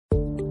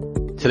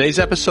Today's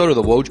episode of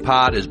the Woj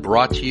Pod is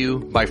brought to you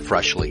by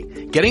Freshly.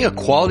 Getting a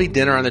quality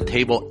dinner on the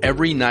table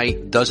every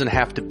night doesn't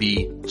have to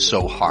be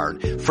so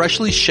hard.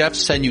 Freshly chefs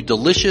send you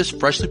delicious,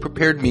 freshly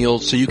prepared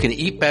meals so you can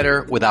eat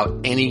better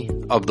without any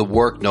of the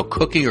work, no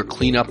cooking or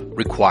cleanup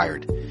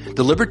required.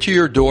 Delivered to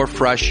your door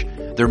fresh,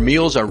 their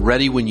meals are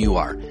ready when you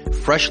are.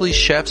 Freshly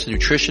chefs and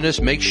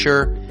nutritionists make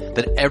sure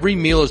that every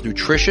meal is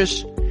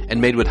nutritious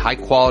and made with high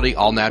quality,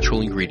 all natural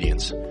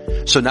ingredients.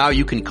 So now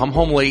you can come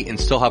home late and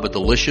still have a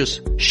delicious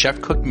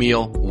chef-cooked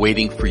meal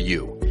waiting for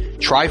you.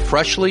 Try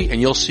Freshly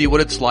and you'll see what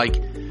it's like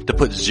to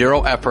put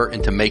zero effort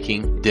into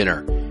making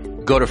dinner.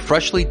 Go to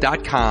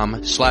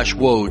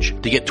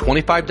freshly.com/Woj to get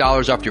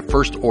 $25 off your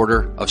first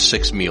order of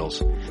 6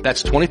 meals.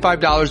 That's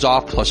 $25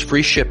 off plus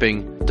free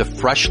shipping to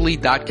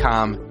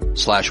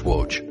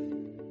freshly.com/Woj.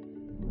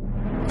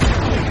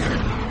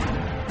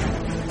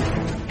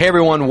 Hey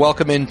everyone,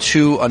 welcome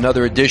into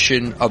another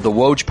edition of the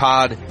Woj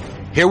Pod.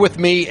 Here with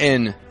me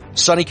in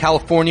sunny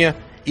California,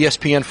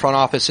 ESPN front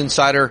office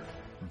insider,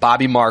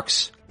 Bobby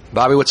Marks.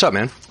 Bobby, what's up,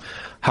 man?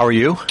 How are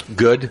you?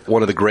 Good.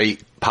 One of the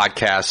great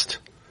podcast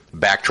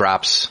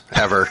backdrops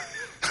ever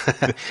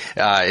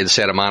in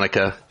Santa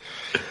Monica.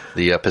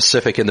 The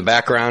Pacific in the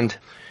background.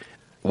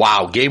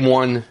 Wow, game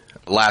one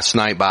last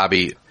night,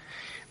 Bobby.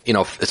 You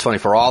know, it's funny,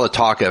 for all the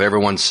talk of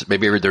everyone's,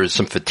 maybe there's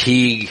some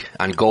fatigue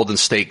on Golden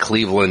State,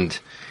 Cleveland,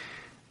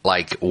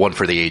 like one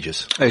for the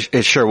ages.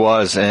 It sure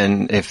was,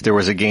 and if there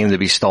was a game to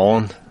be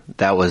stolen,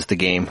 that was the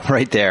game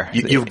right there.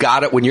 You've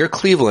got it. When you're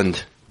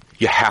Cleveland,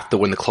 you have to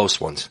win the close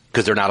ones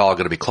because they're not all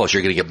going to be close.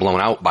 You're going to get blown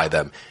out by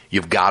them.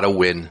 You've got to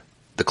win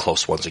the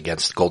close ones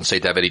against Golden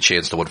State to have any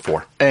chance to win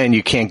 4. And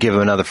you can't give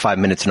them another 5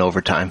 minutes in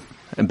overtime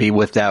and be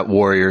with that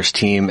Warriors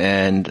team.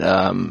 And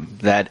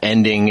that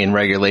ending in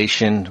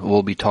regulation,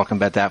 we'll be talking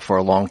about that for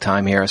a long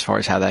time here as far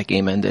as how that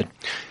game ended.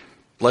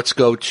 Let's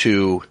go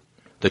to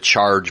the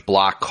charge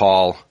block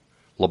call,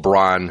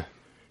 LeBron,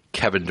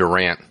 Kevin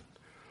Durant.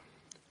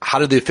 How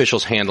did the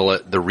officials handle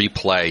it, the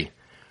replay?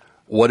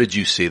 What did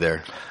you see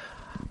there?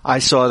 I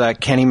saw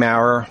that Kenny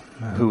Maurer,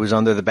 who was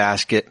under the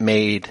basket,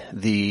 made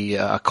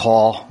the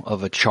call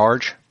of a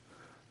charge.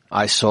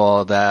 I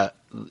saw that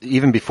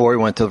even before he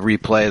went to the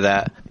replay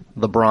that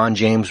LeBron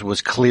James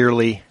was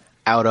clearly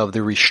out of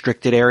the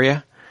restricted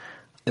area.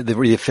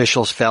 The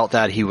officials felt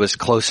that he was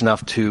close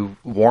enough to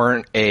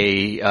warrant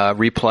a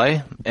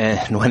replay,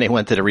 and when they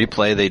went to the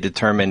replay, they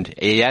determined,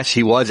 yes,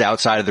 he was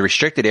outside of the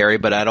restricted area,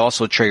 but that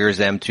also triggers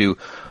them to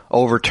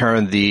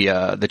overturn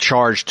the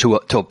charge to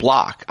a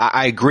block.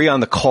 I agree on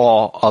the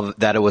call of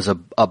that it was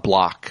a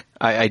block.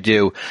 I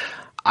do.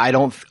 I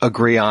don't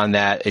agree on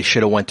that it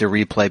should have went to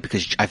replay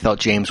because I felt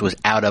James was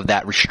out of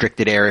that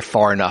restricted area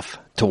far enough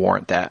to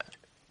warrant that.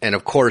 And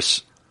of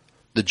course,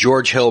 the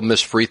George Hill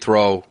missed free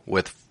throw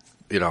with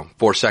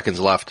 4 seconds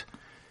left,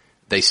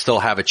 they still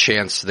have a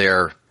chance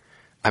there.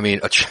 I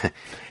mean,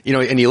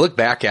 and you look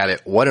back at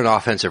it, what an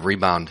offensive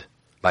rebound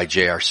by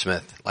J.R.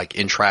 Smith. Like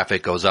in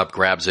traffic, goes up,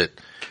 grabs it,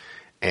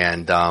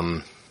 and,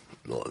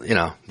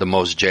 the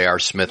most J.R.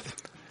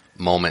 Smith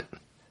moment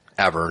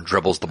ever,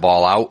 dribbles the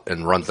ball out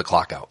and runs the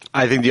clock out.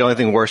 I think the only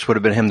thing worse would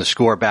have been him to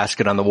score a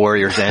basket on the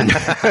Warriors' end.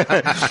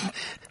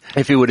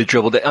 If he would have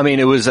dribbled it. I mean,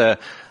 it was and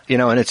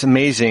it's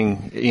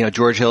amazing.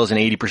 George Hill is an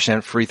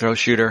 80% free throw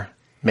shooter.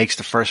 Makes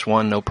the first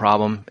one, no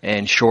problem,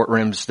 and short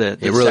rims the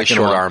it really second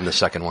short one. Arm the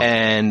second one.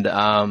 And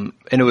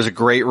it was a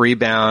great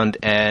rebound,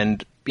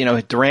 and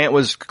Durant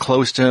was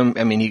close to him.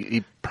 I mean,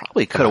 he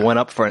probably could have went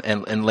up for it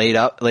and laid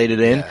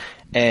it in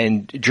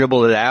and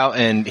dribbled it out.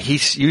 And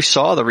you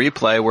saw the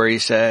replay where he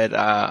said,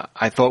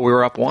 "I thought we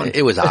were up 1."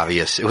 It was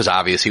obvious. It was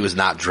obvious he was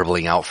not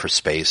dribbling out for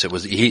space. It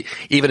was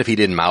even if he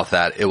didn't mouth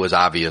that, it was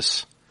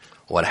obvious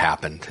what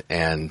happened.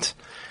 And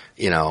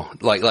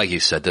like you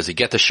said, does he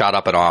get the shot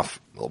up and off?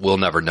 We'll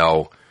never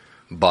know,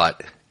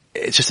 but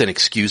it's just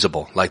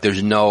inexcusable. Like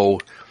there's no,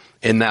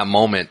 in that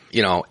moment,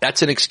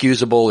 that's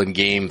inexcusable in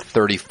game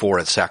 34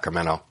 at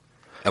Sacramento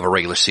of a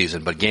regular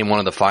season, but game 1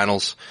 of the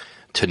finals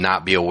to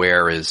not be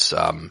aware is,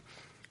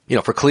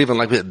 for Cleveland,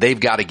 like they've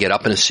got to get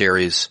up in a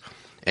series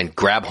and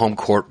grab home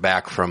court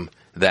back from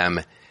them.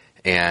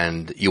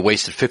 And you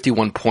wasted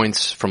 51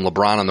 points from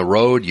LeBron on the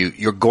road.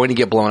 You're going to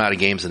get blown out of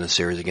games in the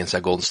series against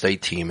that Golden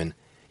State team, and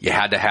you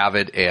had to have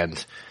it,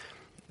 and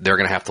they're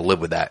going to have to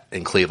live with that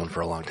in Cleveland for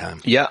a long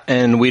time. Yeah,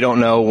 and we don't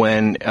know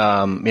when,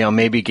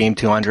 maybe game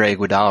 2 Andre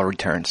Iguodala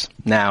returns.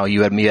 Now,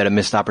 you had a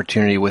missed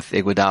opportunity with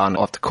Iguodala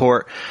off the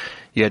court.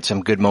 You had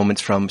some good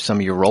moments from some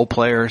of your role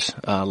players.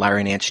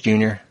 Larry Nance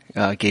Jr.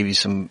 Gave you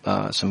some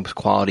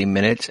quality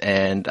minutes,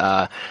 and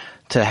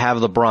to have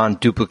LeBron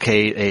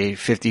duplicate a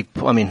 50,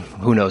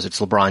 who knows, it's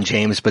LeBron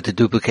James, but to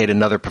duplicate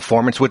another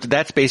performance,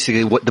 that's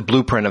basically what the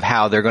blueprint of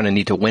how they're going to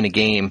need to win a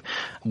game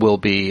will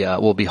be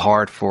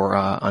hard for,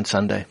 on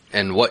Sunday.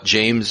 And what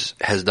James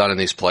has done in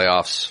these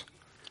playoffs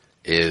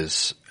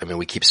is,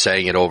 we keep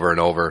saying it over and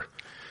over.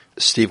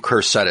 Steve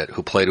Kerr said it,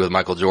 who played with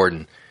Michael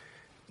Jordan.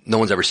 No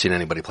one's ever seen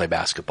anybody play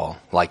basketball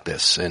like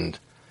this, and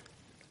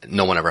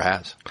no one ever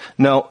has.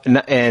 No,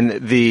 and to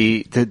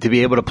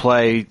be able to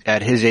play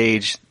at his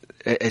age,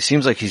 it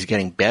seems like he's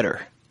getting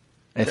better.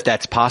 if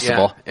that's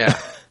possible. Yeah.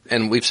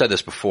 And we've said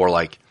this before,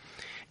 like,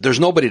 there's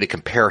nobody to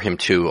compare him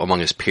to among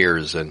his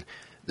peers, and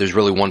there's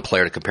really one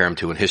player to compare him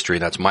to in history,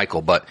 and that's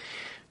Michael. But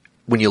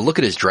when you look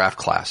at his draft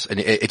class, and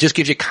it just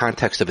gives you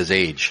context of his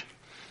age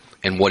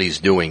and what he's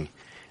doing,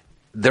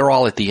 they're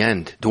all at the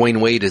end.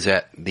 Dwayne Wade is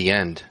at the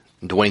end.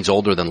 Dwayne's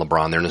older than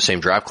LeBron. They're in the same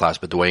draft class,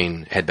 but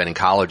Dwayne had been in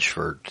college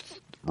for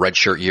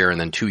redshirt year and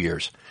then 2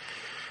 years.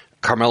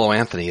 Carmelo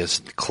Anthony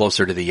is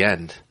closer to the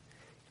end.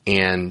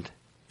 And,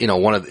 you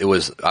know, it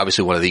was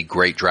obviously one of the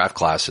great draft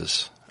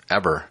classes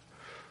ever.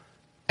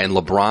 And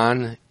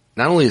LeBron,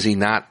 not only is he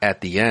not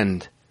at the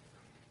end,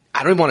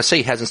 I don't even want to say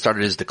he hasn't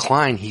started his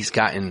decline. He's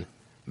gotten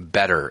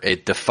better.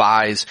 It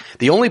defies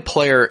the only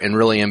player in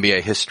really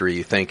NBA history,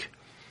 you think,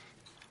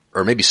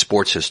 or maybe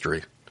sports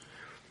history,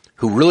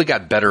 who really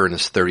got better in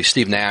his 30s.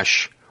 Steve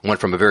Nash went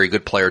from a very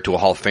good player to a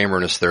Hall of Famer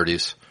in his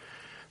 30s.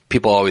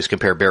 People always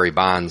compare Barry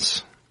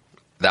Bonds.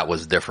 That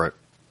was different.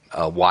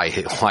 Why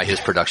his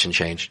production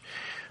changed.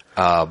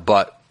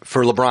 But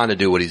for LeBron to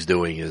do what he's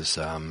doing is,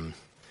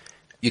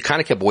 you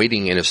kind of kept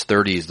waiting in his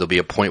 30s. There'll be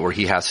a point where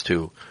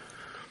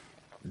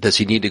does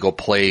he need to go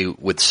play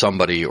with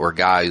somebody or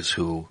guys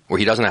where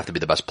he doesn't have to be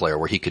the best player,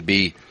 where he could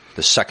be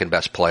the second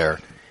best player.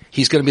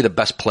 He's going to be the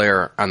best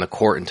player on the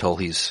court until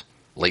he's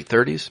late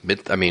 30s,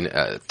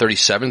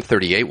 37,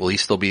 38. Will he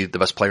still be the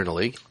best player in the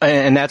league?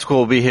 And that's what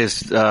will be his,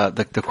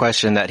 the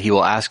question that he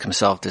will ask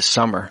himself this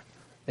summer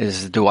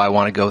is, do I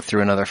want to go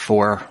through another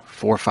 4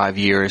 or 5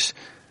 years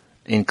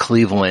in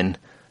Cleveland,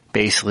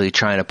 basically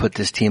trying to put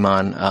this team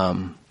on,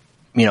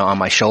 on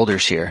my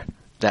shoulders here?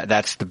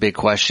 That's the big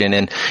question.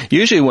 And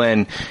usually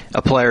when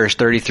a player is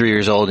 33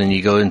 years old and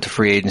you go into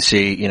free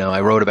agency,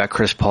 I wrote about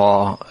Chris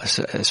Paul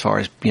as far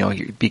as,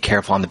 be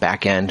careful on the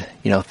back end.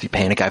 If you're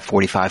paying a guy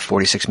 45,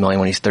 46 million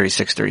when he's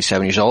 36,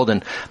 37 years old,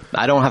 and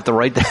I don't have to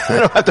write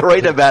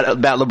about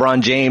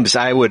LeBron James.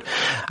 I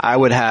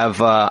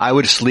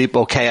would sleep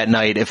okay at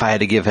night if I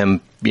had to give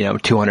him,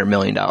 $200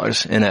 million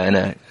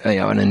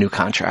in a new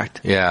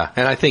contract. Yeah.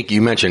 And I think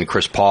you mentioned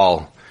Chris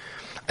Paul.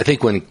 I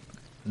think when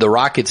the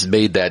Rockets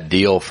made that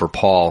deal for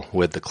Paul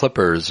with the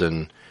Clippers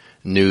and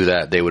knew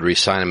that they would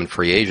re-sign him in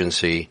free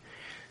agency,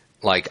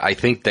 I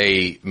think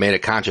they made a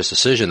conscious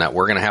decision that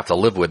we're going to have to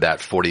live with that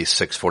 $46,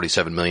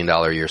 $47 million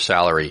a year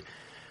salary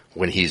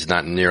when he's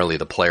not nearly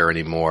the player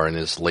anymore in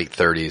his late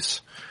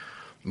 30s.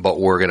 But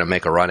we're going to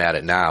make a run at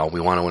it now.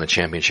 We want to win a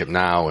championship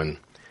now, and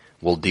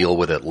we'll deal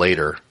with it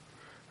later.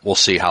 We'll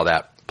see how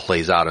that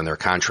plays out in their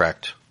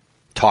contract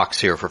talks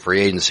here for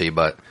free agency,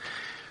 but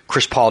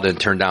Chris Paul didn't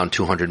turn down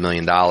 $200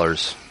 million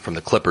from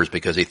the Clippers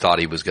because he thought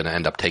he was going to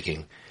end up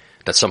taking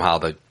that somehow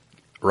the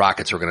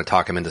Rockets were going to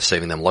talk him into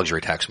saving them luxury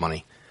tax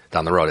money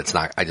down the road. It's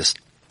not.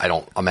 I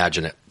don't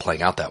imagine it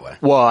playing out that way.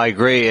 Well, I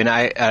agree, and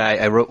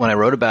I wrote, when I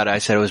wrote about it, I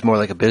said it was more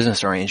like a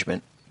business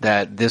arrangement.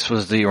 That this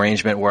was the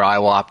arrangement where I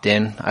will opt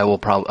in. I will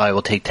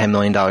take $10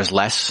 million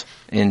less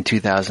in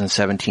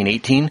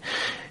 2017-18.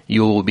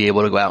 You will be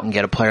able to go out and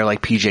get a player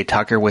like PJ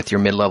Tucker with your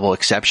mid-level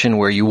exception,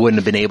 where you wouldn't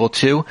have been able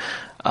to.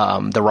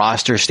 The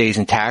roster stays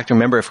intact.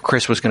 Remember, if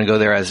Chris was going to go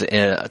there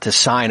to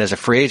sign as a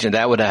free agent,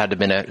 that would have had to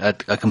been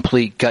a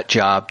complete gut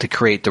job to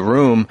create the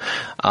room.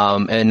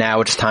 And now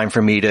it's time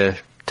for me to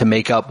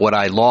make up what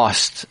I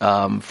lost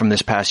from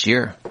this past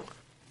year.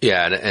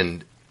 Yeah,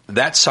 and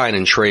that sign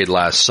and trade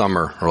last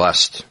summer, or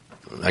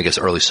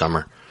early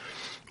summer,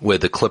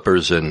 with the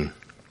Clippers and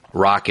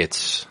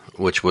Rockets,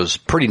 which was a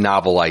pretty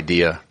novel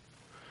idea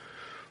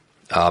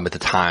at the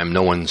time.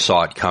 No one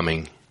saw it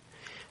coming.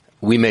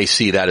 We may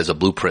see that as a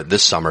blueprint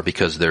this summer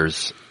because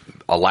there's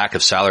a lack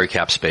of salary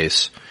cap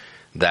space,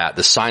 that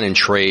the sign and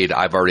trade,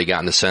 I've already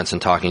gotten the sense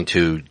in talking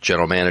to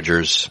general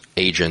managers,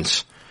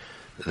 agents,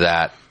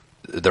 that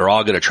they're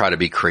all going to try to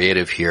be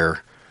creative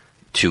here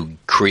to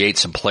create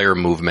some player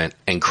movement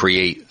and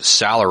create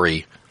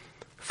salary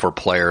for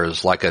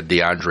players like a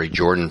DeAndre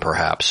Jordan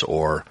perhaps,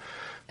 or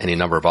any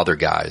number of other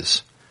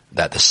guys,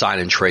 that the sign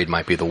and trade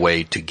might be the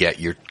way to get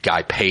your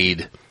guy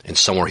paid and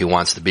somewhere he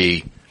wants to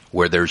be,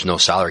 where there's no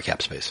salary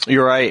cap space.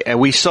 You're right. And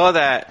we saw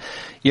that,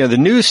 the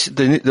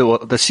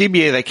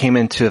CBA that came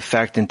into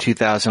effect in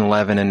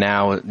 2011 and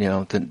now,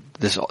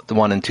 the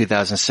one in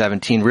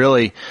 2017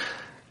 really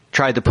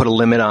tried to put a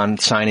limit on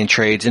signing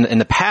trades. In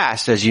the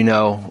past, as you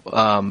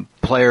know,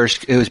 players,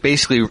 it was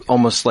basically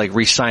almost like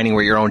re-signing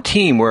with your own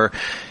team, where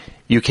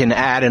you can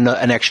add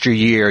an extra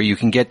year. You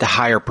can get the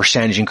higher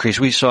percentage increase.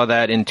 We saw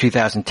that in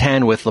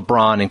 2010 with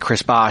LeBron and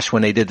Chris Bosh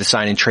when they did the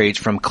signing trades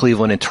from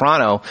Cleveland and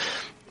Toronto.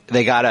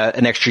 They got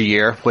an extra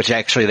year, which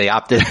actually they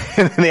opted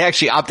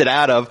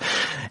out of,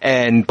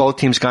 and both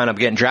teams kind of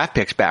getting draft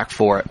picks back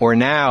for it. Or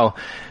now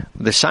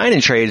the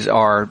sign-in trades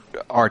are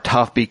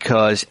tough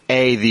because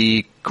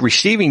the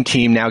receiving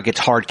team now gets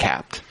hard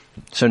capped.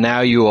 So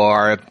now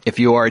if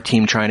you are a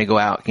team trying to go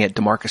out and get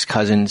DeMarcus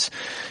Cousins,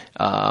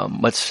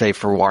 let's say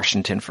for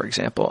Washington, for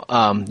example,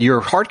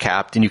 you're hard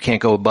capped and you can't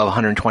go above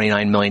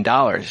 $129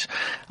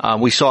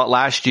 million. We saw it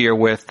last year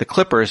with the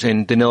Clippers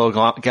and Danilo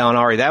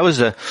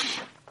Gallinari.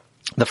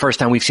 the first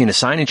time we've seen a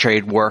sign and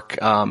trade work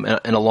in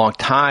a long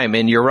time.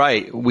 And you're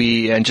right.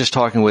 And just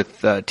talking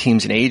with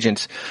teams and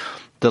agents,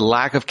 the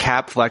lack of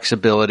cap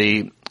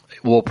flexibility,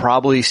 we'll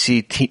probably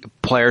see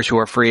players who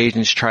are free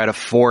agents try to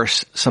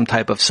force some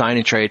type of sign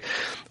and trade.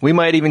 We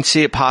might even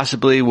see it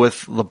possibly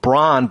with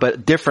LeBron,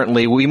 but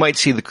differently. We might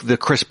see the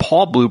Chris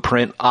Paul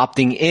blueprint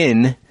opting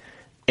in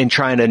and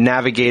trying to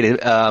navigate it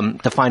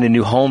to find a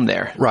new home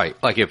there. Right.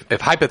 Like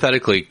if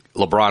hypothetically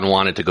LeBron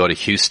wanted to go to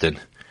Houston,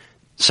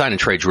 sign and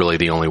trade's really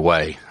the only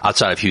way,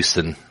 outside of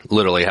Houston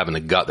literally having to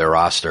gut their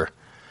roster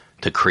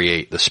to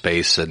create the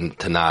space and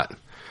to not,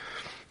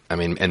 I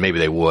mean, and maybe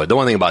they would. The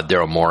one thing about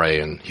Daryl Morey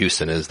in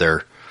Houston is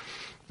they're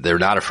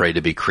not afraid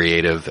to be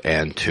creative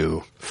and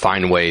to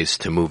find ways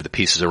to move the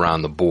pieces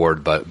around the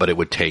board, but it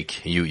would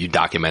take, you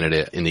documented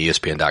it in the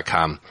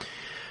ESPN.com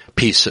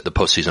piece, the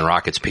postseason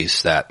Rockets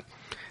piece, that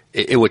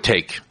it would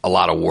take a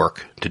lot of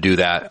work to do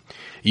that.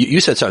 You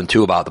said something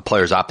too about the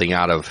players opting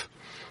out of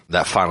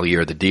that final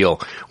year of the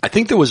deal. I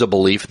think there was a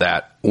belief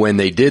that when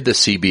they did the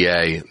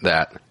CBA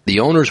that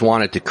the owners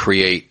wanted to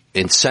create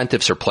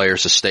incentives for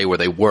players to stay where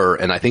they were,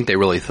 and I think they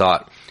really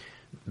thought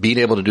being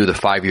able to do the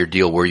 5-year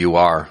deal where you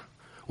are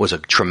was a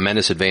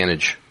tremendous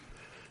advantage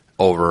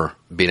over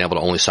being able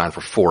to only sign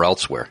for 4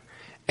 elsewhere.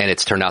 And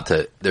it's turned out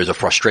there's a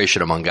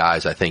frustration among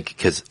guys, I think,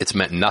 because it's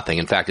meant nothing.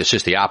 In fact, it's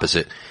just the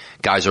opposite.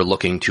 Guys are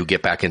looking to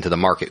get back into the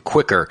market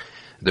quicker.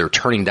 They're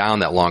turning down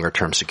that longer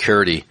term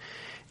security.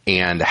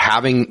 And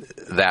having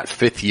that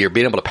 5th year,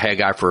 being able to pay a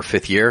guy for a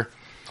 5th year,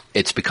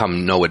 it's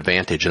become no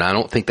advantage. And I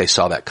don't think they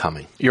saw that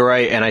coming. You're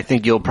right. And I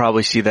think you'll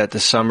probably see that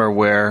this summer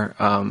where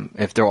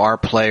if there are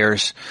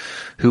players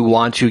who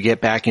want to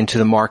get back into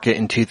the market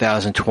in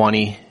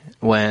 2020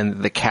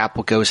 when the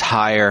cap goes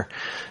higher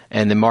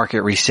and the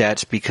market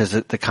resets because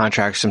the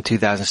contracts from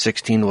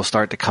 2016 will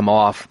start to come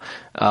off,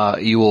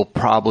 you will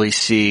probably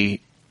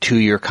see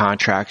 2-year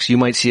contracts. You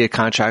might see a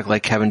contract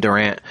like Kevin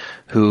Durant,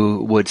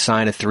 who would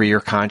sign a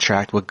 3-year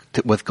contract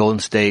with Golden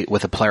State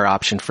with a player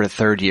option for the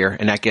 3rd year,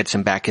 and that gets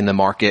him back in the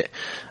market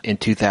in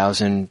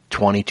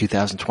 2020,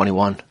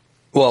 2021.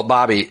 Well,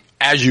 Bobby,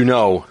 as you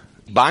know,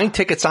 buying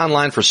tickets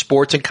online for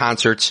sports and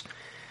concerts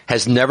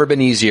has never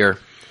been easier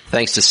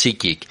thanks to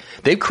SeatGeek.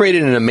 They've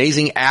created an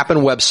amazing app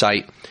and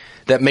website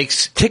that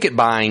makes ticket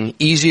buying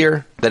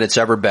easier than it's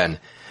ever been.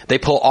 They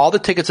pull all the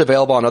tickets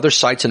available on other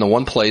sites into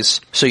one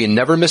place, so you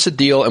never miss a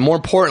deal, and more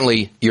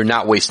importantly, you're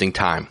not wasting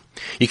time.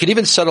 You can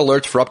even set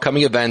alerts for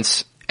upcoming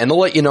events, and they'll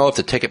let you know if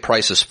the ticket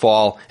prices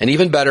fall. And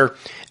even better,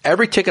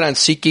 every ticket on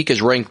SeatGeek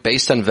is ranked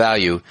based on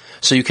value,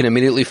 so you can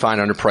immediately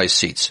find underpriced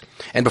seats.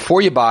 And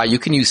before you buy, you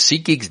can use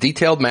SeatGeek's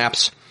detailed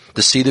maps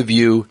to see the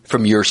view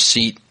from your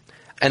seat,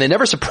 and they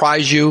never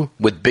surprise you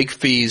with big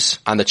fees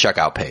on the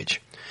checkout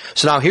page.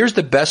 So now here's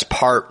the best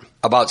part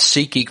about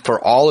SeatGeek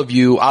for all of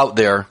you out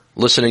there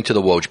listening to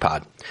the Woj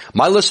Pod.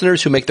 My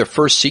listeners who make their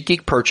first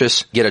SeatGeek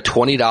purchase get a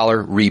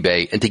 $20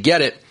 rebate. And to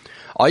get it,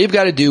 all you've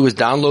got to do is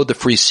download the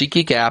free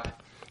SeatGeek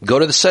app, go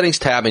to the settings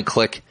tab and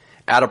click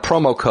add a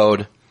promo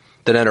code,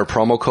 then enter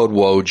promo code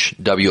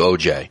Woj,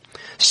 W-O-J.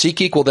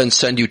 SeatGeek will then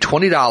send you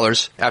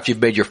 $20 after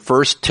you've made your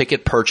first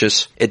ticket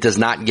purchase. It does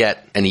not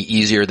get any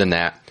easier than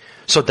that.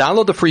 So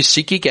download the free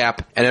SeatGeek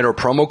app and enter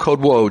promo code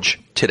Woj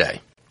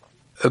today.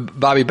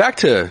 Bobby, back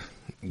to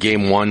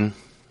game 1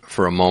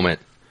 for a moment.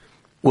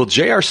 Will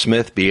J.R.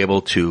 Smith be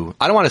able to,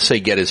 I don't want to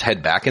say get his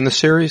head back in the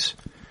series,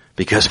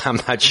 because I'm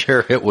not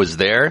sure it was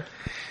there.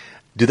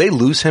 Do they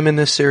lose him in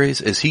this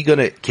series?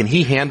 Can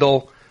he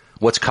handle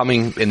what's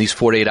coming in these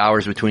 48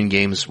 hours between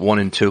games 1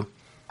 and 2?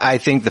 I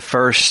think the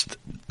first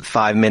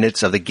 5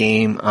 minutes of the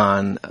game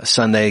on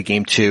Sunday,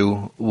 game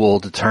 2, will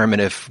determine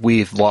if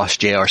we've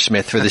lost J.R.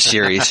 Smith for the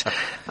series.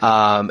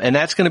 And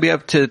that's going to be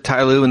up to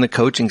Ty Lue and the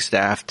coaching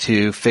staff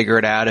to figure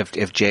it out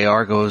if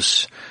J.R.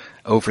 goes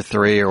 0 for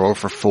 3 or 0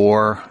 for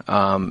 4,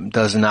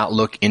 does not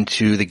look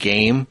into the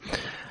game,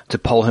 to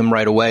pull him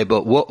right away.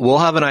 But we'll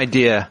have an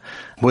idea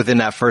within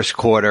that first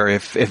quarter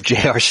if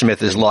J.R.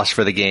 Smith is lost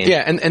for the game. Yeah,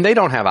 and they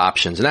don't have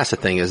options. And that's the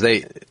thing, is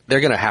they're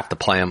going to have to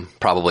play him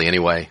probably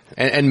anyway.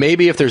 And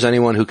maybe if there's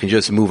anyone who can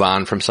just move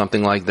on from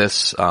something like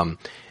this,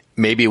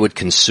 maybe it would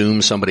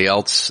consume somebody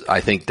else.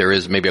 I think there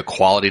is maybe a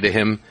quality to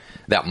him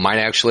that might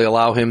actually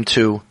allow him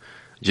to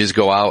just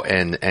go out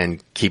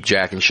and keep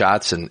jacking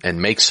shots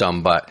and make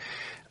some. But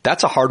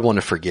that's a hard one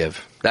to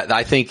forgive. That,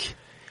 I think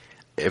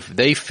if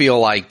they feel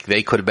like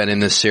they could have been in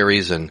this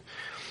series, and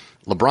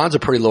LeBron's a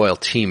pretty loyal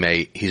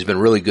teammate. He's been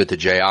really good to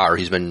JR.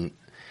 He's been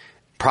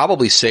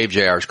probably saved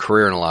JR's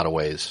career in a lot of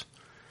ways.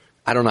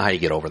 I don't know how you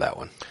get over that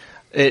one.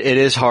 It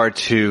is hard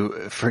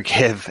to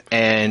forgive,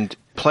 and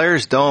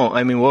players don't.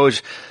 I mean,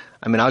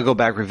 I'll go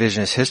back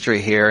revisionist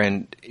history here,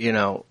 and,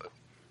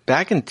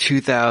 back in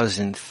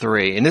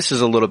 2003, and this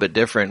is a little bit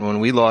different, when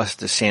we lost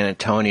to San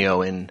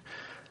Antonio in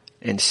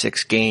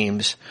 6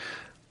 games,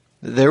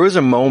 there was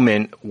a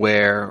moment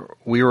where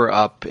we were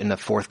up in the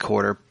fourth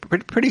quarter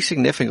pretty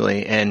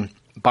significantly, and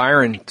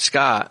Byron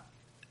Scott,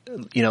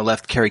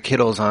 left Kerry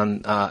Kittles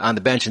on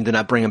the bench and did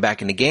not bring him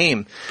back in the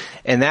game.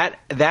 And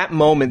that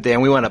moment there,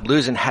 and we wound up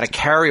losing, had a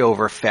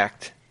carryover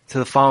effect to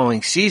the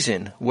following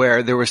season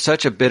where there was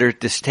such a bitter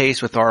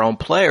distaste with our own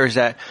players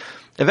that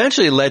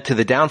eventually led to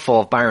the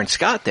downfall of Byron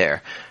Scott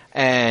there.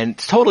 And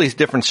it's totally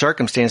different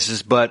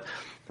circumstances, but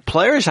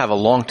players have a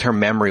long-term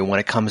memory when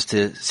it comes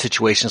to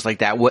situations like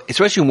that,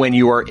 especially when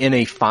you are in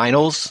a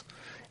finals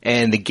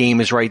and the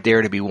game is right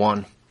there to be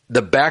won.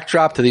 The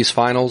backdrop to these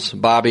finals,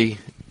 Bobby,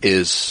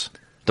 is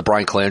the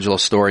Bryan Colangelo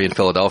story in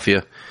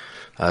Philadelphia.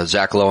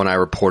 Zach Lowe and I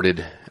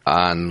reported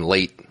on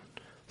late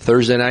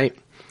Thursday night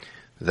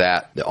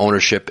that the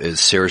ownership is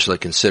seriously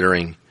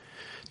considering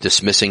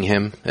dismissing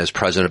him as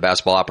president of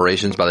basketball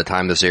operations by the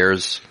time this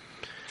airs.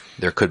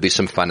 There could be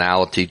some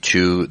finality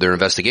to their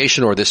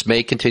investigation, or this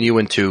may continue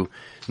into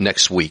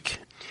next week.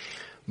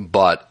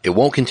 But it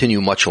won't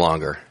continue much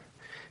longer.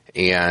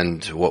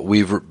 And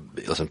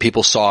what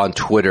people saw on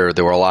Twitter,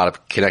 there were a lot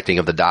of connecting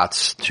of the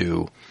dots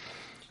to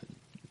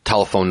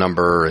telephone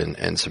number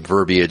and some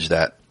verbiage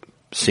that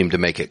seemed to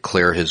make it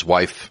clear his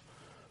wife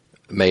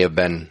may have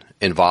been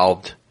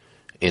involved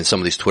in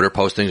some of these Twitter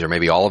postings, or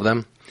maybe all of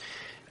them.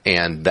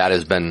 And that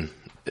has been,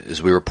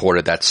 as we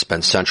reported, that's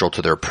been central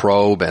to their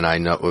probe. And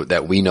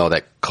we know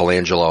that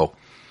Colangelo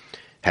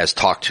has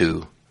talked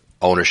to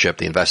ownership,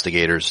 the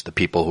investigators, the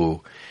people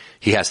who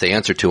he has to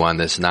answer to on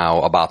this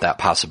now about that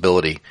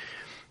possibility.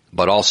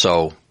 But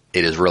also,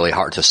 it is really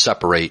hard to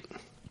separate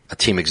a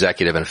team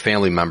executive and a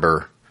family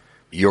member.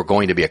 You're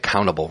going to be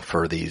accountable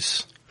for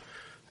these.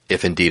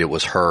 If indeed it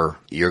was her,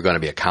 you're going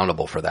to be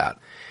accountable for that.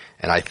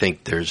 And I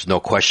think there's no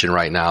question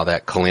right now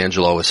that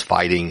Colangelo is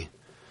fighting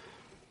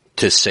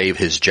to save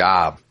his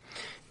job.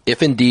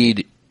 If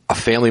indeed a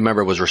family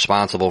member was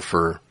responsible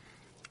for,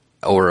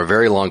 over a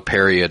very long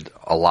period,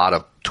 a lot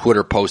of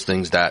Twitter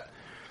postings that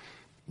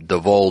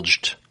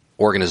divulged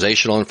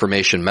organizational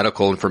information,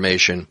 medical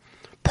information,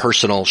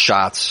 personal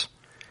shots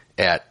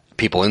at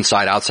people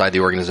inside, outside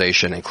the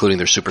organization, including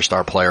their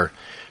superstar player,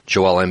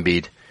 Joel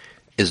Embiid,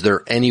 is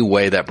there any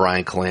way that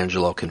Bryan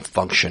Colangelo can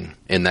function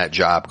in that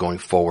job going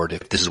forward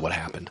if this is what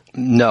happened?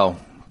 No,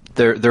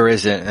 there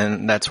isn't,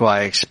 and that's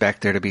why I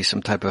expect there to be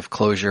some type of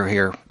closure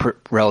here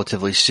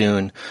relatively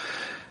soon.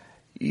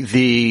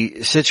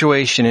 The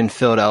situation in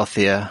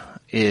Philadelphia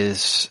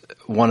is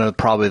one of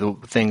probably the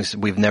things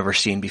we've never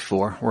seen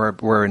before.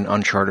 We're in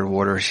uncharted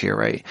waters here,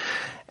 right?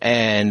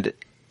 And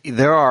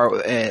there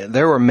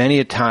were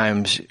many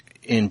times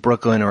in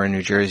Brooklyn or in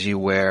New Jersey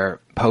where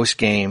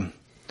post-game,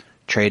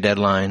 trade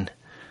deadline,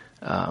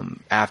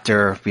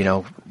 after,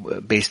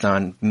 based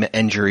on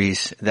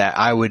injuries, that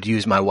I would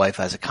use my wife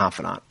as a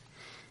confidant,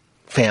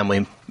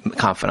 family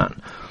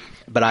confidant.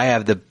 But I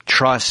have the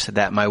trust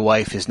that my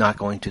wife is not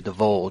going to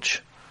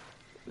divulge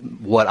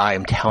what I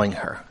am telling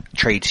her,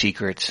 trade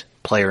secrets,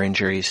 player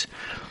injuries.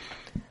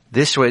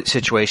 This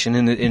situation,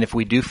 and if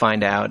we do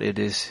find out it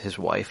is his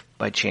wife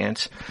by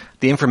chance,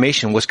 the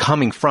information was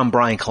coming from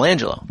Bryan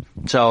Colangelo.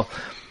 So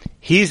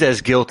he's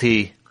as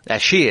guilty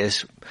as she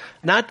is,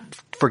 not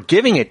for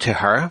giving it to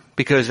her,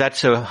 because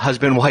that's a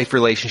husband-wife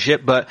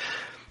relationship, but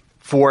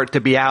for it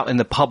to be out in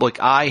the public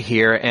eye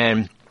here.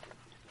 And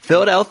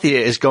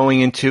Philadelphia is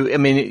going into,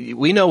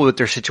 we know what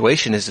their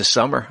situation is this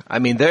summer.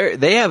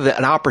 They have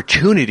an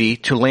opportunity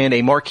to land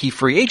a marquee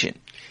free agent.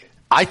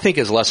 I think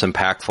is less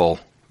impactful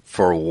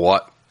for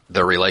what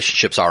the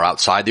relationships are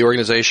outside the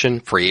organization,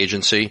 free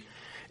agency.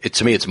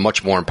 To me, it's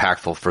much more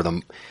impactful for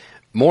them.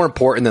 More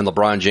important than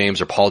LeBron James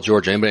or Paul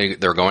George, anybody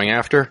they're going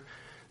after.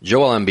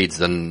 Joel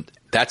Embiid's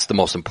that's the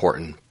most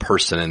important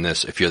person in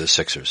this if you're the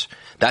Sixers.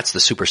 That's the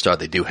superstar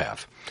they do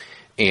have.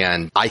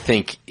 And I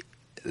think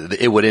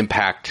it would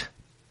impact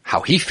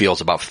how he feels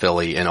about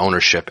Philly and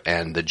ownership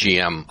and the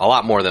GM a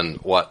lot more than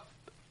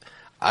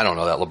I don't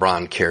know that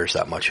LeBron cares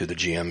that much who the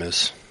GM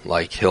is.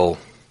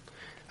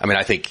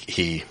 I think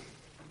he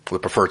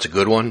would prefer it's a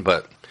good one,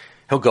 but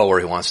he'll go where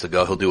he wants to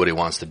go. He'll do what he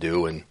wants to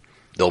do, and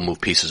they'll move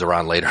pieces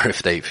around later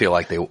if they feel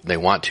like they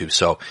want to.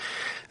 So,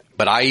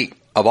 but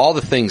of all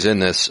the things in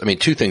this,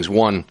 two things.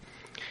 One,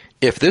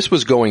 if this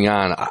was going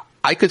on,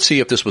 I could see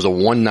if this was a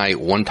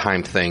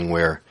one-time thing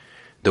where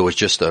there was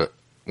just a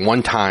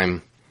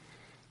one-time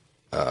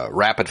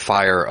rapid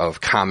fire of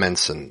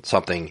comments and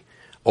something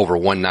over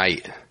one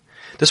night.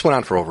 This went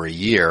on for over a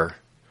year,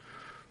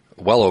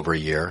 well over a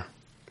year,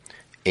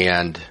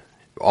 and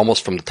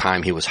almost from the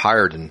time he was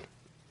hired in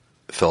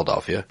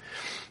Philadelphia.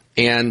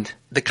 And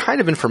the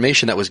kind of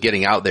information that was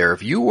getting out there,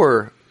 if you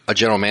were a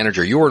general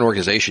manager, you were an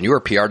organization, you were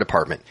a PR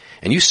department,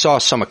 and you saw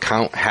some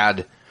account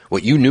had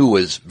what you knew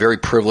was very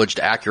privileged,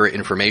 accurate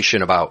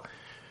information about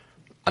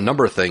a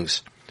number of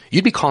things,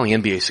 you'd be calling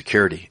NBA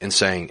security and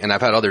saying, and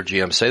I've had other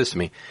GMs say this to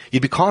me,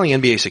 you'd be calling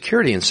NBA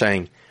security and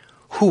saying,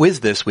 who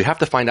is this? We have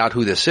to find out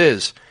who this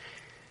is.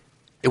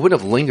 It wouldn't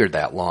have lingered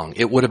that long.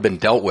 It would have been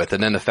dealt with.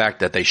 And then the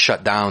fact that they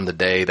shut down the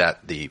day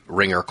that the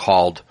Ringer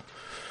called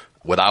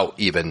without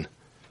even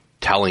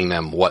telling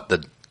them what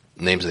the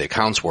names of the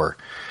accounts were.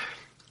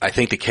 I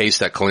think the case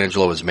that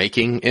Colangelo is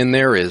making in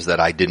there is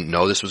that I didn't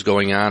know this was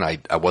going on.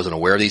 I wasn't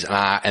aware of these,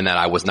 and that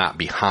I was not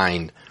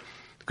behind,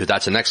 because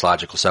that's the next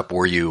logical step.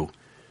 Were you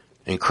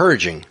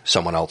encouraging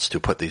someone else to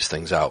put these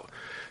things out?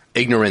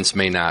 Ignorance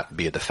may not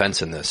be a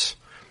defense in this,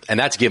 And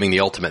that's giving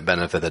the ultimate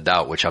benefit of the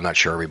doubt, which I'm not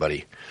sure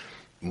everybody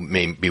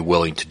may be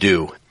willing to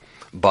do.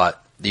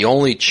 But the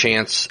only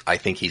chance I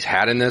think he's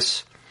had in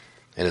this,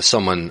 and as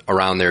someone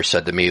around there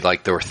said to me,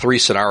 like there were 3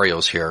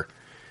 scenarios here.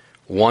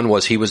 1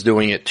 was he was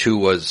doing it, 2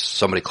 was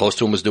somebody close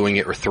to him was doing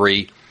it, or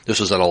 3, this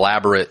was an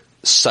elaborate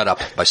setup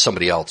by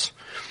somebody else.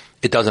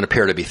 It doesn't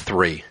appear to be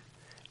 3.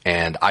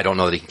 And I don't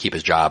know that he can keep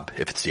his job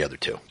if it's the other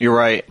 2. You're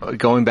right.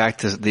 Going back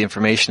to the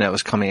information that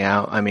was coming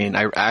out, I mean,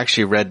 I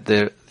actually read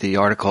the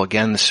article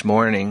again this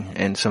morning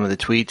and some of the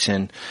tweets,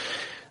 and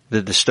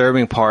the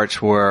disturbing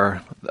parts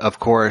were, of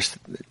course,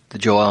 the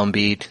Joel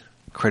Embiid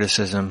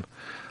criticism,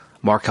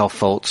 Markelle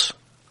Fultz,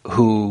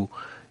 who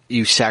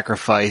you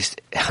sacrificed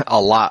a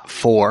lot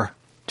for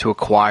to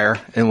acquire,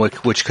 and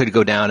which could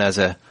go down as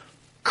a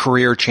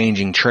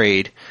career-changing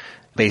trade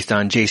based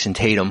on Jason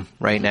Tatum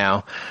right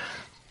now.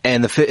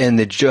 And the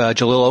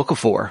Jahlil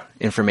Okafor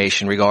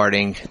information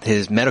regarding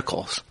his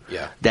medicals.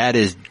 Yeah. That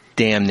is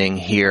damning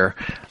here.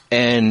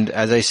 And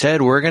as I said,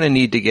 we're going to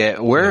need to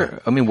get,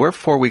 we're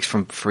 4 weeks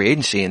from free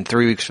agency and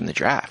 3 weeks from the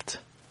draft.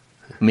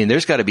 I mean,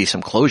 there's got to be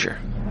some closure.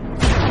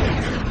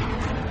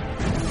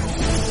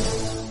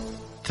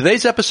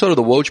 Today's episode of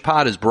the Woj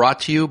Pod is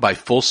brought to you by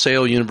Full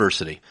Sail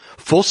University.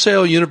 Full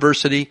Sail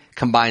University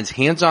combines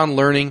hands-on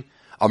learning,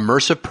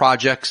 immersive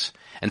projects,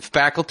 and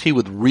faculty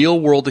with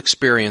real-world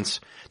experience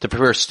to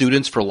prepare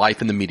students for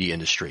life in the media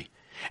industry.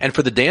 And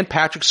for the Dan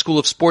Patrick School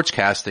of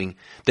Sportscasting,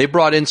 they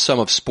brought in some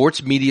of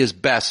sports media's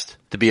best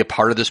to be a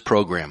part of this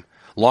program.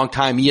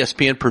 Longtime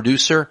ESPN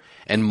producer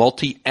and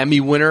multi-Emmy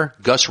winner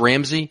Gus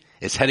Ramsey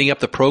is heading up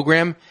the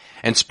program,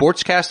 and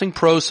sportscasting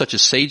pros such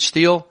as Sage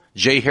Steele,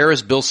 Jay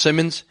Harris, Bill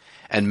Simmons,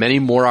 and many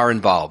more are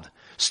involved.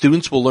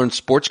 Students will learn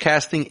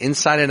sportscasting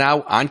inside and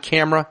out, on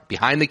camera,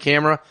 behind the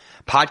camera,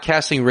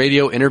 podcasting,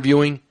 radio,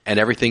 interviewing, and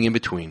everything in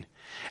between.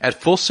 At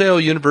Full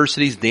Sail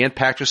University's Dan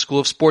Patrick School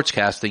of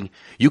Sportscasting,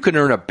 you can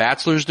earn a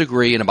bachelor's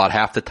degree in about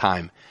half the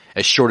time,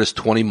 as short as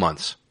 20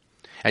 months.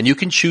 And you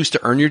can choose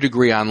to earn your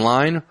degree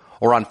online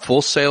or on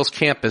Full Sail's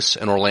campus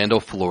in Orlando,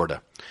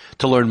 Florida.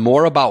 To learn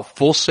more about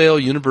Full Sail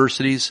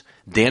University's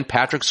Dan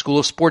Patrick School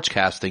of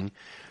Sportscasting,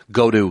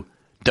 go to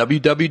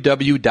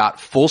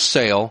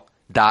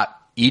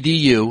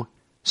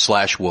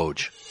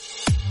www.fullsail.edu/Woj.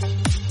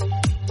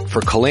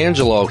 For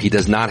Colangelo, he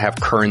does not have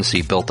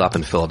currency built up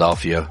in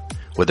Philadelphia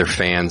with their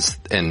fans,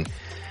 and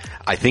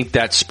I think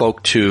that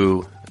spoke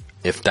to,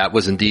 if that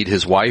was indeed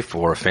his wife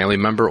or a family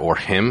member or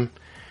him,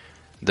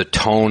 the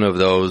tone of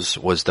those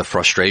was the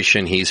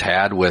frustration he's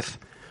had with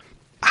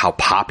how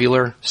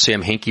popular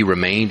Sam Hinkie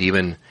remained.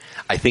 Even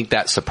I think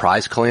that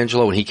surprised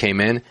Colangelo when he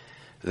came in,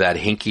 that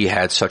Hinkie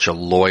had such a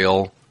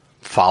loyal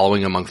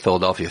following among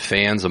Philadelphia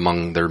fans,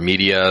 among their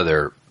media,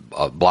 their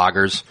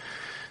bloggers,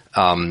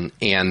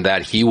 and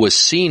that he was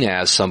seen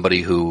as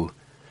somebody who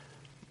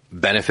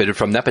benefited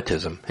from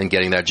nepotism and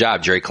getting that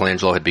job. Jerry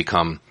Colangelo had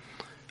become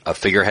a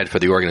figurehead for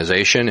the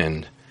organization,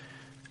 and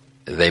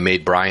they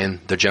made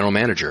Bryan the general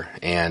manager.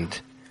 And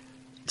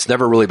it's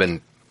never really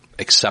been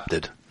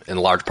accepted in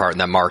large part in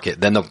that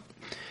market. Then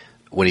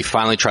when he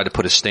finally tried to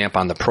put a stamp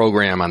on the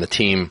program, on the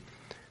team,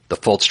 the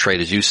Fultz trade,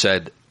 as you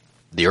said,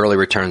 the early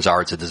returns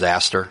are it's a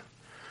disaster.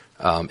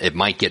 It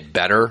might get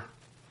better,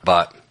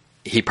 but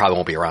he probably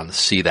won't be around to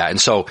see that.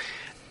 And so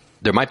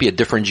there might be a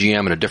different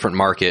GM in a different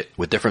market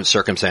with different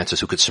circumstances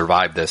who could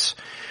survive this.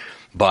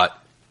 But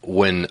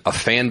when a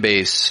fan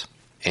base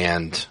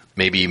and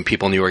maybe even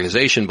people in the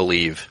organization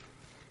believe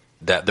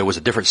that there was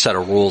a different set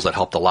of rules that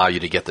helped allow you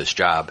to get this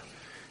job,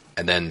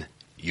 and then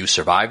you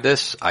survive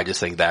this, I just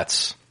think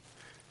it's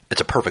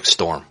a perfect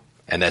storm.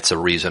 And that's a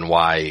reason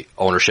why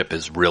ownership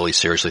is really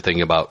seriously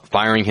thinking about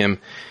firing him,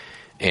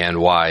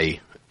 and why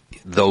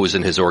those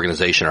in his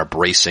organization are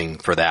bracing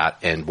for that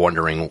and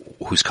wondering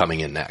who's coming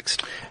in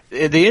next.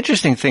 The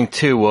interesting thing,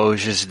 too,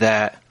 Woj, is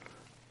that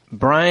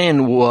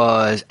Bryan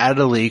was out of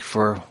the league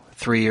for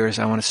 3 years,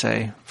 I want to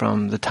say,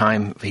 from the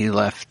time he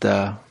left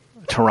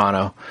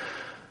Toronto.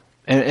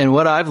 And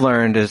what I've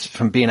learned is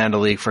from being out of the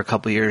league for a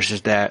couple of years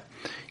is that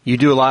you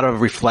do a lot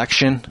of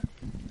reflection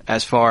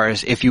as far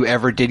as if you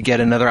ever did get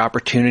another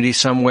opportunity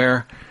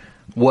somewhere,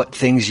 what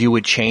things you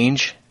would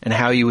change and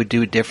how you would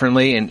do it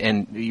differently.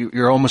 And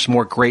you're almost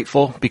more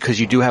grateful because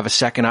you do have a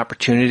second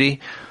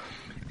opportunity.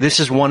 This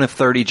is one of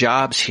 30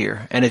 jobs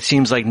here, and it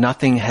seems like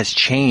nothing has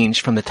changed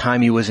from the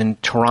time he was in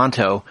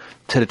Toronto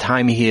to the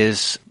time he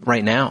is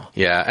right now.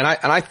 Yeah, and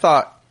I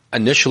thought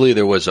initially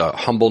there was a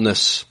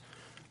humbleness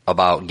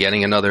about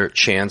getting another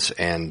chance,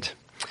 and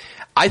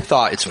I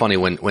thought it's funny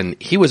when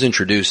he was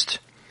introduced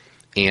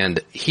and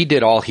he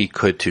did all he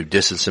could to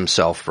distance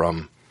himself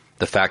from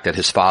the fact that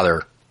his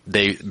father,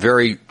 they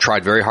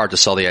tried very hard to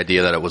sell the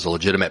idea that it was a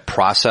legitimate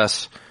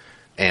process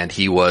and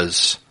he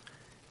was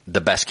the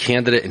best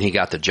candidate and he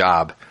got the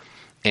job,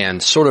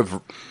 and sort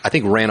of, I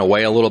think, ran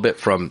away a little bit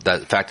from the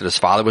fact that his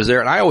father was there.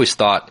 And I always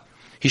thought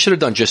he should have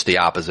done just the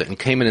opposite and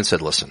came in and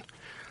said, listen,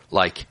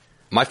 like,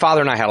 my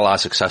father and I had a lot of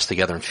success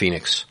together in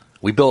Phoenix.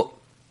 We built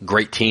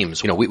great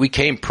teams. You know, we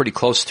came pretty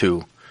close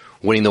to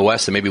winning the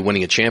West and maybe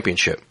winning a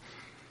championship.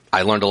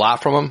 I learned a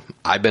lot from him.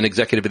 I've been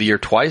executive of the year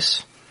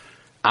twice.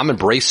 I'm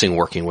embracing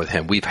working with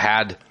him.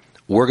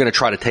 We're going to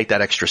try to take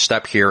that extra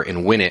step here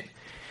and win it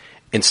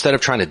instead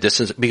of trying to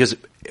distance, because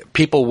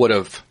people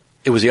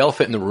it was the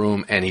elephant in the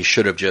room, and he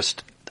should have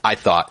just, I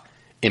thought,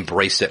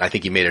 embraced it. I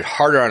think he made it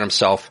harder on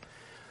himself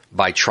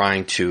by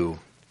trying to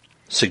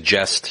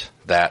suggest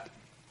that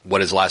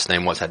what his last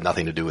name was had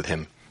nothing to do with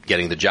him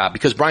getting the job,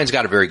 because Bryan's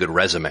got a very good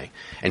resume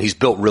and he's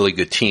built really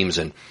good teams.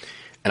 And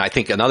I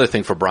think another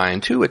thing for Bryan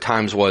too at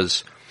times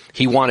was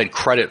he wanted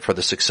credit for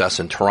the success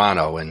in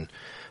Toronto, and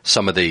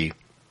some of the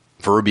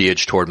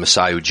verbiage toward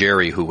Masai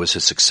Ujiri, who was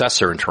his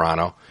successor in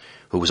Toronto,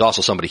 who was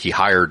also somebody he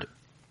hired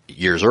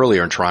years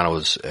earlier in Toronto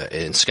was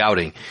in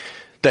scouting,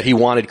 that he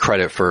wanted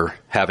credit for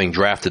having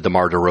drafted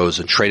DeMar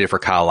DeRozan, traded for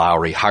Kyle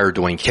Lowry, hired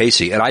Dwayne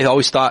Casey. And I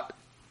always thought,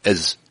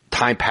 as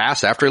time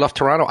passed after he left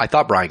Toronto, I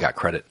thought Bryan got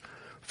credit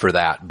for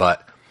that.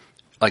 But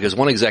like as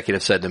one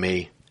executive said to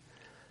me,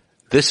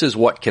 this is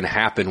what can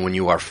happen when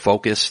you are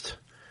focused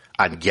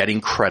on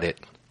getting credit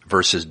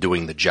versus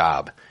doing the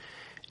job.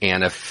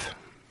 And if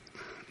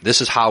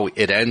this is how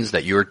it ends,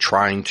 that you're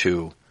trying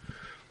to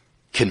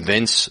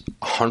convince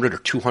 100 or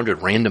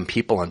 200 random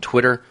people on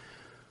Twitter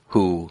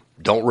who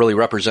don't really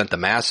represent the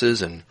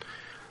masses, and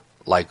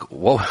like,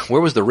 whoa,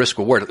 where was the risk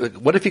reward?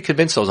 What if you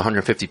convince those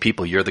 150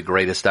 people you're the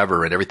greatest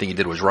ever and everything you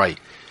did was right?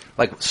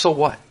 Like, so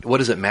what? What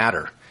does it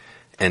matter?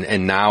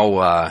 And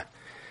now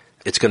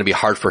it's going to be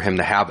hard for him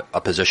to have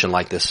a position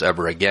like this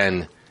ever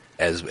again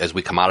as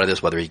we come out of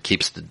this, whether he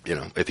keeps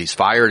if he's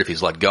fired, if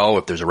he's let go,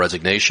 if there's a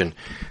resignation,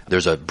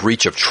 there's a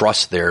breach of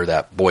trust there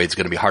that, boy, it's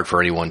going to be hard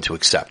for anyone to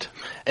accept.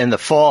 And the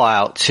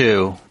fallout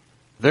too,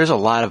 there's a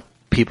lot of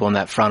people in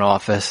that front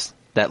office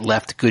that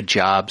left good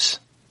jobs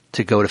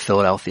to go to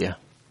Philadelphia.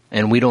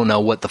 And we don't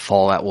know what the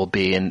fallout will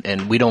be,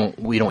 and we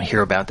don't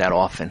hear about that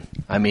often.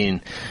 I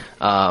mean,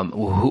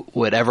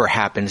 whatever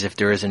happens, if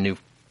there is a new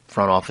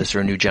front office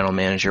or a new general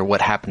manager,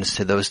 what happens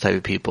to those type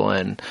of people?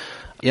 And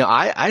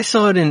I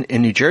saw it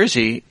in New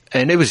Jersey,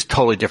 and it was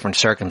totally different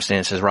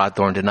circumstances. Rod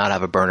Thorne did not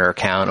have a burner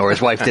account, or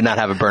his wife did not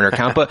have a burner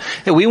account. But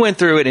we went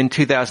through it in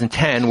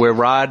 2010, where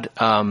Rod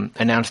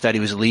announced that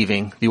he was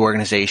leaving the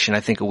organization, I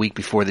think a week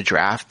before the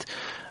draft,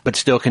 but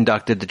still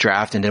conducted the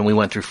draft, and then we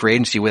went through free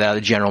agency without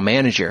a general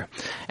manager.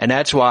 And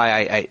that's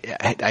why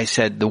I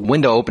said the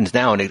window opens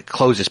now and it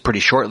closes pretty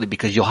shortly,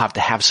 because you'll have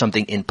to have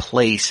something in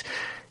place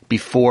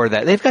before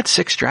that. They've got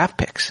 6 draft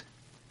picks.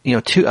 A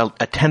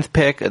 10th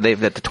pick, they've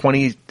got the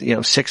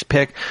 26th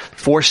pick,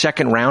 4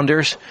 second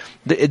rounders.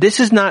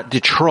 This is not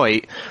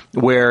Detroit,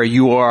 where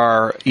you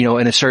are,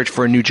 in a search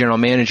for a new general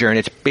manager and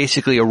it's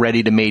basically a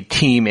ready to made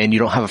team and you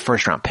don't have a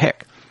first round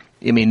pick.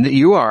 I mean,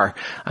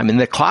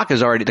 the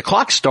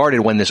clock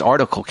started when this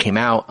article came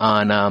out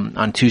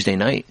on Tuesday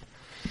night.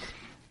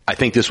 I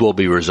think this will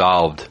be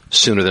resolved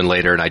sooner than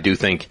later. And I do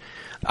think,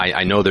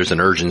 I know there's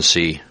an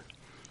urgency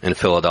in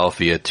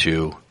Philadelphia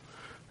to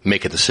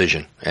make a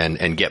decision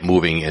and get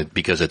moving,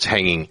 because it's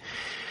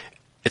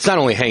not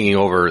only hanging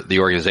over the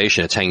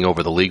organization, it's hanging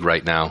over the league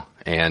right now.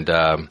 And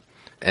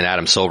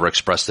Adam Silver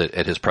expressed it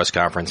at his press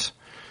conference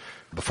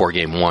before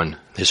game 1,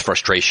 his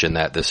frustration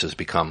that this has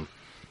become,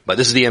 but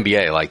this is the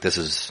NBA. Like, this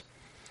is,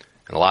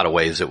 in a lot of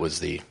ways, it was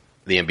the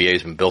NBA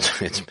has been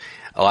built.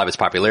 A lot of its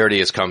popularity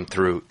has come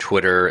through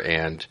Twitter,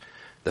 and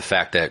the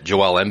fact that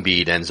Joel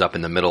Embiid ends up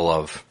in the middle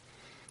of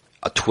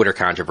a Twitter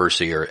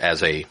controversy, or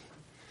as a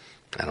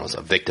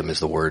victim is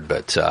the word,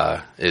 but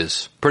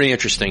is pretty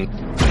interesting.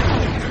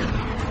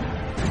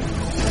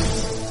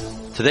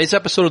 Today's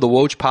episode of the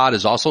Woj Pod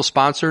is also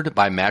sponsored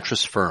by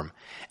Mattress Firm.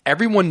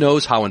 Everyone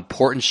knows how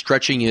important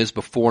stretching is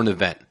before an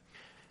event.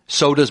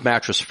 So does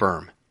Mattress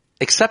Firm.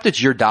 Except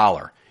it's your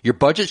dollar. Your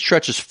budget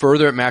stretches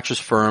further at Mattress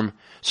Firm,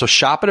 so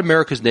shop at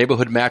America's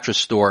neighborhood mattress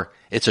store.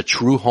 It's a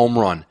true home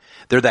run.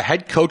 They're the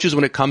head coaches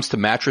when it comes to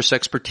mattress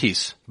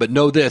expertise. But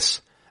know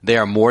this, they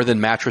are more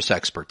than mattress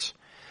experts.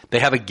 They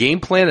have a game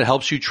plan that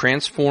helps you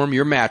transform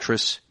your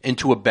mattress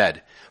into a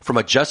bed. From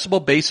adjustable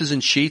bases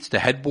and sheets to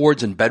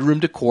headboards and bedroom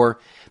decor,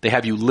 they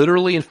have you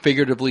literally and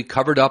figuratively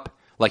covered up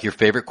like your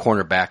favorite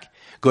cornerback.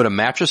 Go to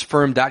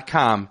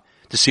mattressfirm.com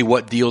to see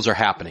what deals are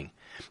happening.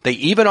 They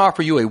even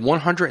offer you a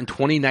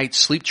 120-night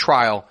sleep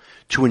trial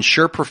to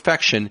ensure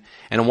perfection,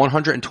 and a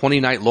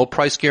 120-night low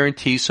price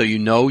guarantee, so you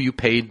know you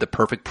paid the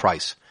perfect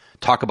price.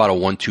 Talk about a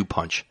 1-2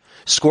 punch.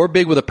 Score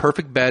big with a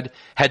perfect bed.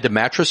 Head to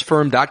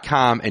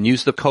mattressfirm.com and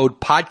use the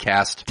code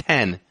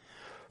podcast10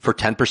 for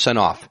 10%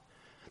 off.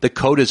 The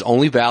code is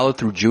only valid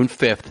through June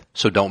 5th,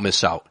 so don't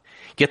miss out.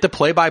 Get the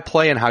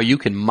play-by-play on how you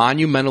can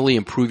monumentally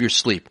improve your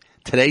sleep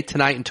today,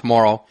 tonight, and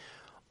tomorrow,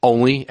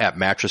 only at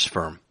Mattress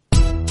Firm.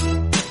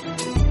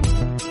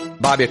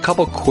 Bobby, a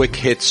couple quick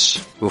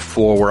hits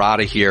before we're out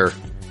of here.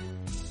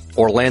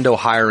 Orlando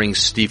hiring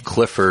Steve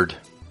Clifford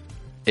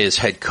as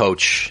head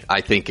coach.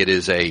 I think it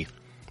is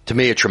to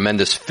me, a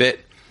tremendous fit.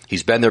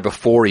 He's been there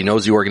before. He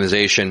knows the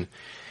organization.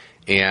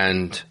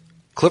 And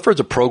Clifford's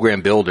a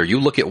program builder. You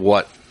look at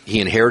what he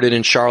inherited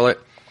in Charlotte,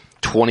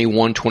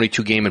 21,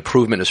 22 game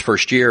improvement his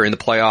first year in the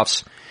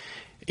playoffs.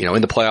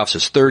 In the playoffs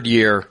his third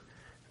year,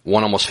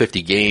 won almost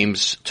 50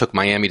 games, took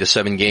Miami to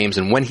 7 games.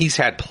 And when he's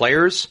had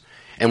players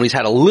And when he's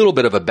had a little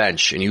bit of a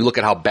bench, and you look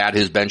at how bad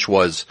his bench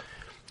was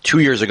 2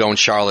 years ago in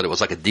Charlotte, it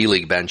was like a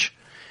D-League bench.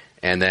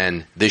 And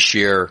then this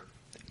year,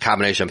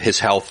 combination of his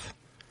health,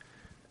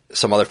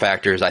 some other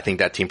factors, I think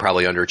that team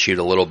probably underachieved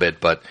a little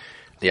bit. But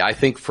yeah, I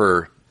think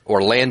for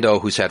Orlando,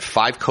 who's had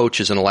 5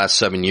 coaches in the last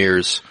 7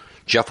 years,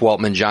 Jeff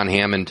Weltman, John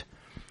Hammond,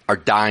 are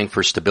dying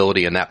for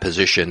stability in that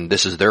position.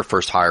 This is their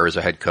first hire as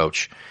a head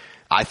coach.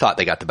 I thought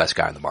they got the best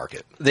guy in the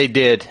market. They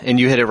did, and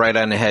you hit it right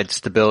on the head,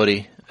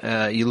 stability.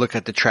 You look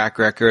at the track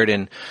record,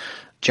 and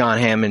John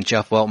Hammond,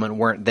 Jeff Weltman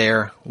weren't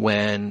there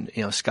when,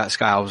 Scott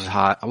Skiles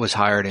was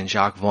hired and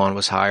Jacques Vaughn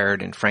was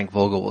hired and Frank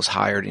Vogel was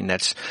hired, and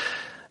that's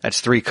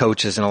 3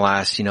 coaches in the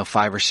last,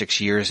 5 or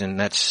 6 years, and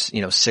that's,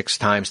 6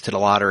 times to the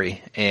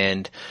lottery.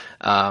 And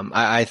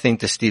I think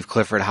the Steve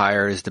Clifford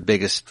hire is the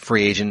biggest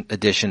free agent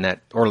addition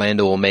that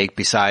Orlando will make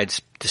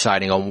besides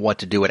deciding on what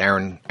to do with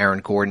Aaron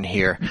Gordon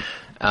here.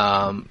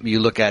 You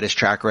look at his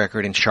track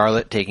record in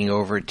Charlotte, taking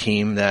over a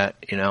team that,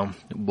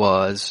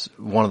 was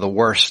one of the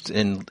worst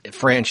in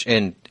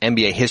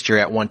NBA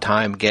history at one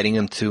time, getting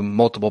them to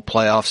multiple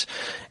playoffs.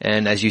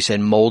 And as you said,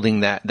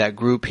 molding that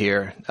group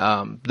here.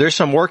 There's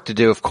some work to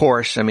do, of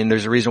course. I mean,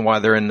 there's a reason why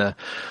they're in the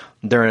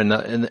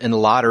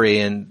lottery,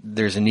 and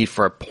there's a need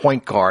for a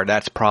point guard.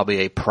 That's probably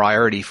a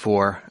priority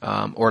for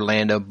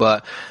Orlando.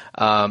 But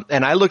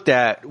and I looked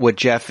at what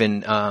Jeff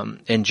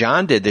and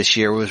John did this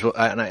year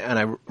and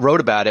I wrote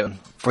about it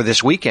for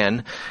this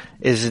weekend,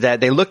 is that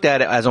they looked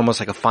at it as almost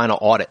like a final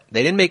audit.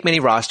 They didn't make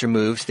many roster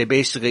moves. They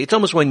basically, it's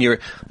almost when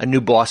a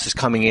new boss is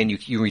coming in,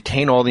 you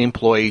retain all the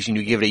employees and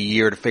you give it a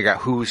year to figure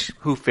out who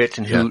fits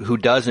and who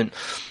doesn't.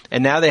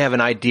 And now they have an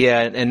idea,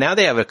 and now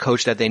they have a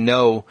coach that they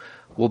know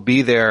will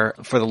be there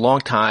for the long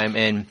time.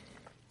 And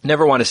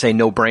never want to say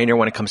no-brainer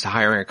when it comes to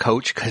hiring a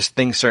coach, because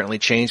things certainly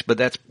change, but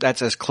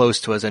that's as close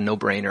to as a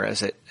no-brainer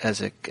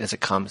as it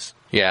comes.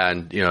 Yeah,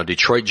 and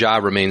Detroit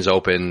job remains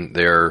open.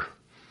 They're,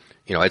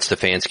 Ed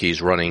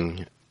Stefanski's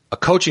running a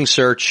coaching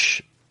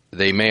search.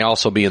 They may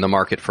also be in the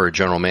market for a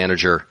general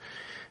manager.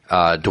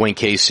 Dwayne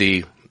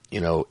Casey,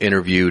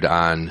 interviewed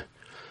on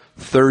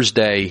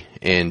Thursday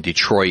in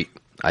Detroit.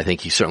 I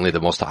think he's certainly the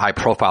most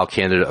high-profile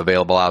candidate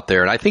available out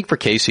there. And I think for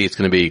Casey, it's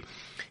going to be,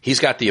 he's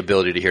got the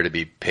ability to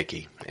be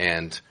picky.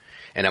 And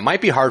it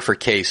might be hard for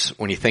Case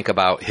when you think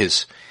about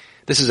this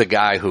is a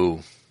guy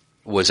who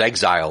was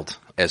exiled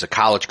as a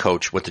college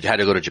coach, had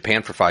to go to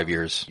Japan for 5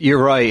 years.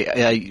 You're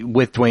right.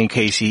 With Dwayne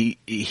Casey,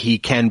 he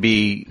can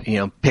be,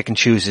 pick and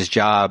choose his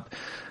job.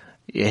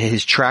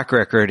 His track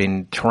record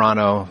in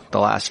Toronto the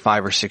last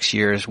 5 or 6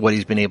 years, what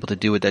he's been able to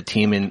do with that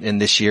team in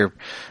this year,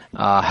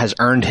 has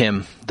earned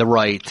him the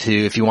right to,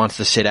 if he wants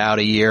to sit out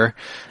a year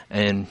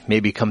and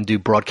maybe come do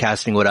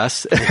broadcasting with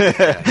us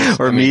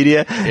or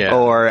media. Yeah.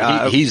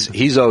 Or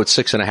he's owed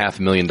 $6.5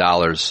 million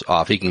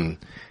off. He can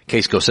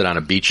Case go sit on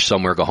a beach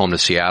somewhere, go home to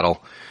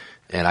Seattle.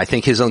 And I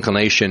think his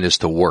inclination is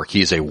to work.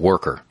 He's a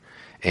worker,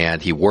 and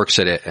he works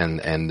at it.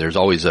 And there's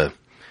always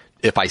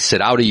if I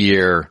sit out a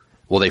year,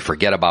 will they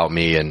forget about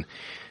me? And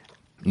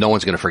no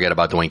one's going to forget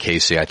about Dwayne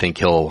Casey. I think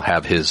he'll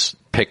have his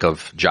pick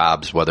of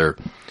jobs, whether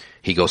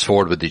he goes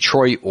forward with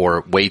Detroit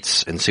or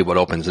waits and see what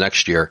opens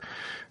next year.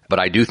 But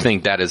I do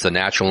think that is the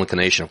natural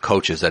inclination of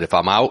coaches, that if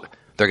I'm out,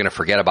 they're going to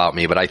forget about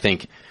me. But I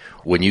think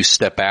when you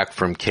step back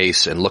from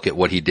Case and look at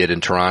what he did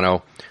in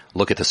Toronto,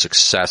 look at the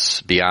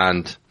success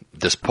beyond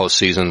this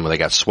postseason where they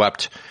got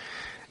swept.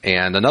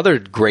 And another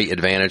great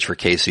advantage for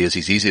Casey is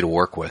he's easy to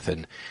work with.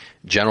 And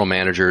general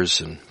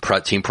managers and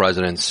team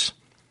presidents,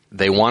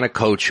 they want a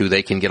coach who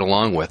they can get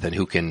along with and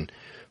who can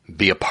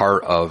be a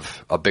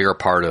bigger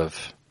part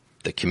of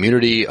the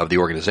community, of the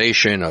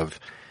organization,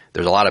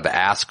 there's a lot of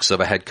asks of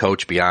a head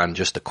coach beyond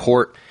just the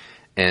court.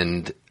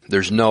 And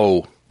there's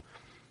no,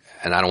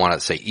 and I don't want to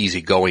say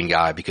easygoing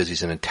guy because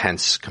he's an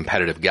intense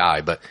competitive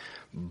guy, but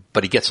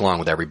he gets along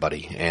with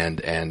everybody.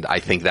 And I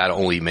think that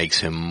only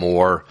makes him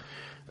more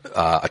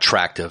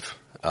attractive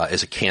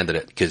as a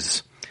candidate,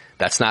 because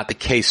that's not the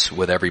case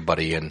with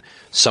everybody. And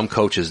some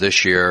coaches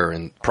this year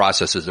and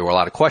processes, there were a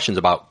lot of questions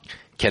about,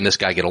 can this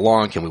guy get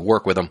along? Can we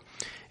work with him?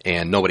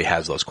 And nobody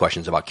has those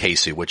questions about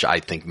Casey, which I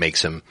think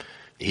makes him,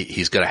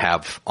 he's going to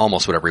have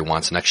almost whatever he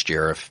wants next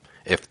year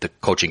if the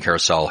coaching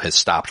carousel has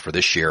stopped for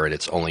this year and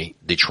it's only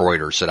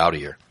Detroit or sit out a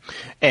year.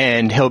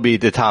 And he'll be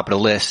at the top of the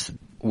list.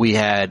 We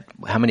had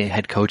how many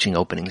head coaching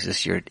openings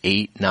this year?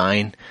 8,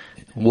 9.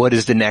 What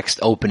is the next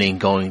opening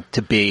going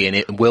to be? And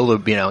it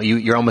will,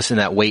 you're almost in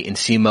that wait and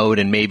see mode.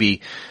 And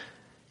maybe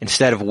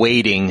instead of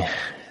waiting,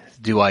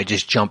 do I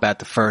just jump at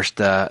the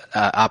first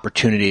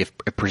opportunity if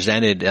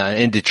presented?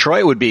 And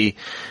Detroit's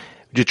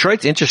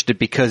interested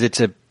because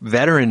it's a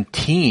veteran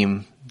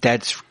team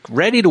that's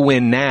ready to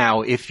win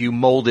now if you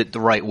mold it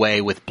the right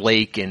way with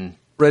Blake and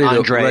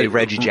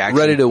Reggie Jackson.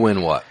 Ready to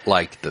win what?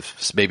 Like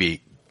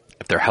maybe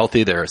if they're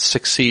healthy, they're a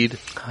 6 seed,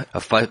 a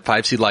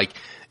 5 seed. Like,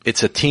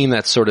 it's a team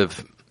that's sort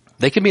of,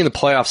 they can be in the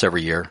playoffs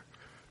every year,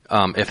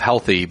 if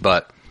healthy,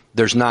 but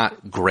there's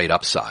not great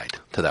upside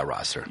to that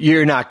roster.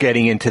 You're not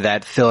getting into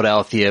that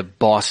Philadelphia,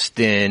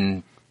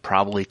 Boston,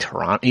 probably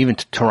Toronto, even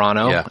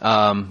Toronto.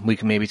 Yeah. We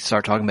can maybe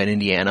start talking about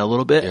Indiana a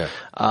little bit.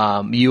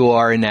 Yeah. You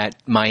are in that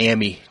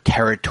Miami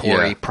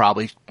territory, Yeah.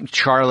 probably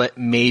Charlotte,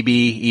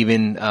 maybe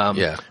even,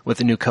 with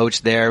a new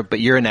coach there, but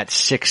you're in that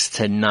 6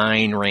 to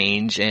 9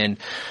 range.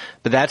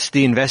 But that's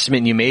the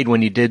investment you made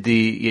when you did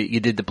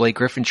the Blake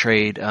Griffin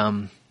trade,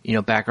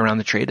 back around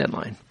the trade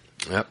deadline.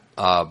 Yep.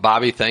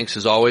 Bobby, thanks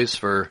as always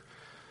for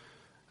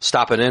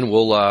stopping in.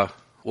 We'll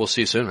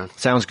see you soon, man.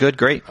 Sounds good.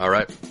 Great. All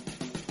right.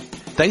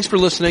 Thanks for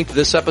listening to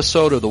this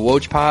episode of the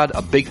Woj Pod.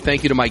 A big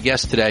thank you to my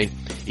guest today,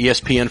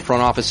 ESPN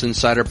front office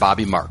insider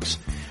Bobby Marks.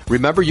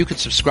 Remember, you can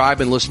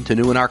subscribe and listen to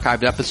new and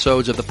archived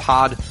episodes of the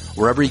pod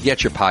wherever you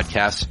get your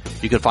podcasts.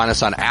 You can find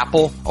us on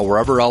Apple or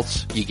wherever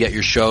else you get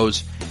your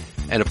shows.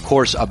 And of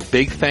course, a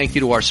big thank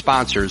you to our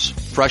sponsors,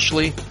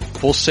 Freshly,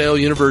 Full Sail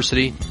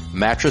University,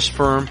 Mattress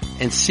Firm,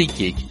 and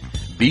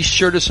SeatGeek. Be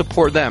sure to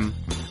support them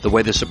the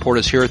way they support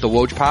us here at the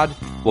Woj Pod.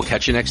 We'll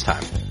catch you next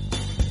time.